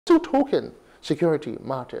Still talking security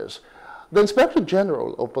matters. The Inspector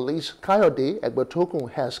General of Police, Kayode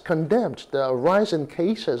Egbetokun, has condemned the rise in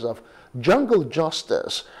cases of jungle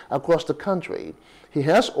justice across the country. He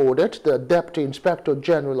has ordered the Deputy Inspector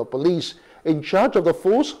General of Police in charge of the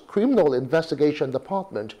Force Criminal Investigation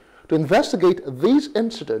Department to investigate these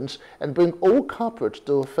incidents and bring all culprits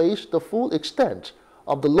to face the full extent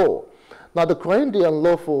of the law. Now, decrying the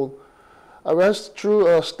unlawful arrest through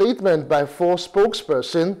a statement by Force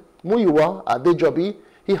spokesperson Muyiwa Adejobi,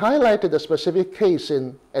 he highlighted a specific case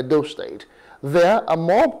in Edo State. There, a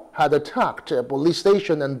mob had attacked a police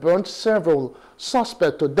station and burnt several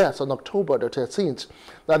suspects to death on October the 13th.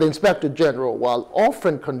 Now, the Inspector General, while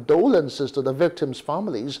offering condolences to the victims'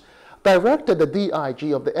 families, directed the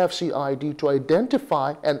DIG of the FCID to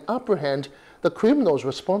identify and apprehend the criminals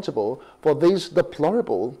responsible for this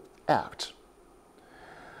deplorable act.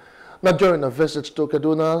 Now, during a visit to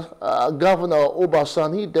Kaduna, Governor Uba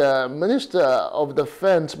Sani, the Minister of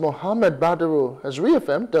Defense Mohammed Badaru, has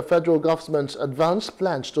reaffirmed the federal government's advanced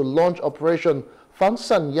plans to launch Operation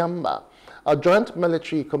Fansan Yamma, a joint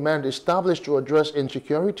military command established to address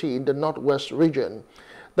insecurity in the northwest region.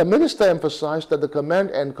 The minister emphasized that the Command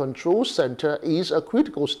and Control Center is a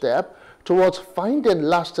critical step towards finding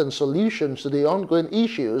lasting solutions to the ongoing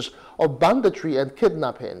issues of banditry and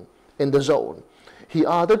kidnapping in the zone. He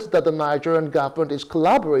added that the Nigerian government is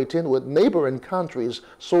collaborating with neighboring countries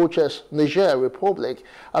such as Niger Republic,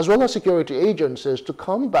 as well as security agencies to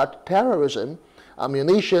combat terrorism,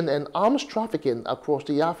 ammunition and arms trafficking across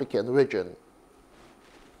the African region.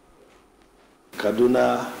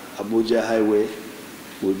 Kaduna-Abuja Highway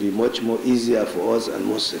will be much more easier for us and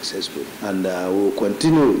more successful. And we will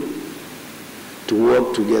continue to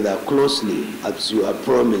work together closely as you have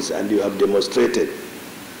promised and you have demonstrated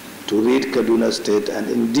to rid Kaduna State and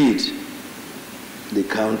indeed the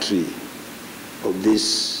country of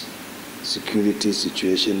this security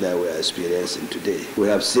situation that we are experiencing today. We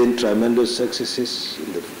have seen tremendous successes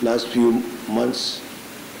in the last few months,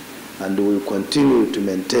 and we will continue to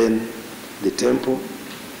maintain the tempo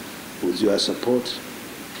with your support.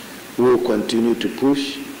 We will continue to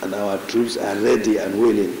push, and our troops are ready and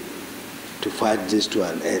willing to fight this to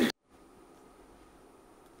an end.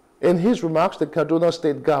 In his remarks, the Kaduna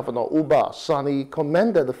State Governor Uba Sani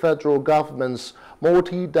commended the federal government's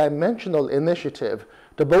multi-dimensional initiative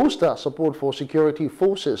to bolster support for security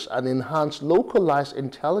forces and enhance localized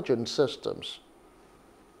intelligence systems.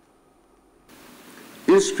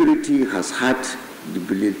 Insecurity has had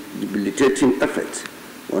debilitating effect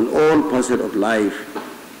on all facets of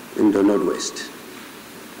life in the Northwest.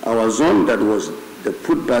 Our zone, that was the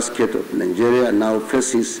food basket of Nigeria, now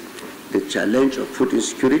faces the challenge of food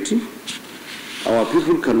insecurity. Our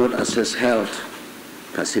people cannot access health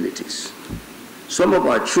facilities. Some of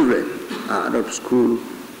our children are out of school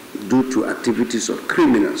due to activities of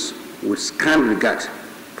criminals with scant regard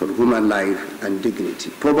for human life and dignity.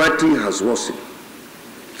 Poverty has worsened.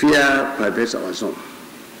 Fear pervades our zone.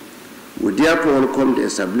 We therefore welcome the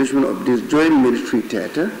establishment of this joint military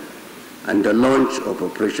theater and the launch of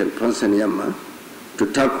Operation Fansan Yamma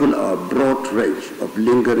to tackle our broad range of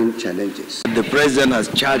lingering challenges. The President has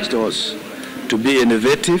charged us to be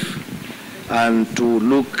innovative and to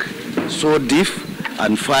look so deep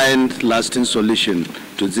and find lasting solution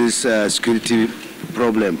to this security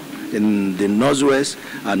problem in the Northwest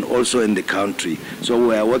and also in the country. So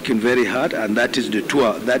we are working very hard, and that is the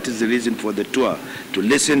tour. That is the reason for the tour, to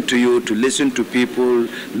listen to you, to listen to people,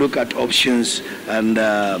 look at options and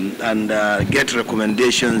get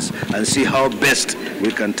recommendations and see how best we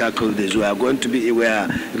can tackle this. We are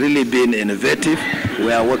really being innovative.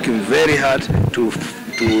 We are working very hard to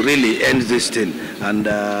really end this thing, and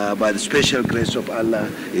by the special grace of Allah,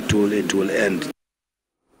 it will end.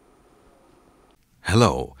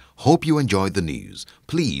 Hello, hope you enjoyed the news.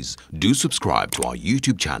 Please do subscribe to our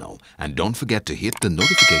YouTube channel and don't forget to hit the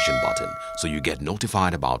notification button so you get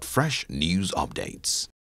notified about fresh news updates.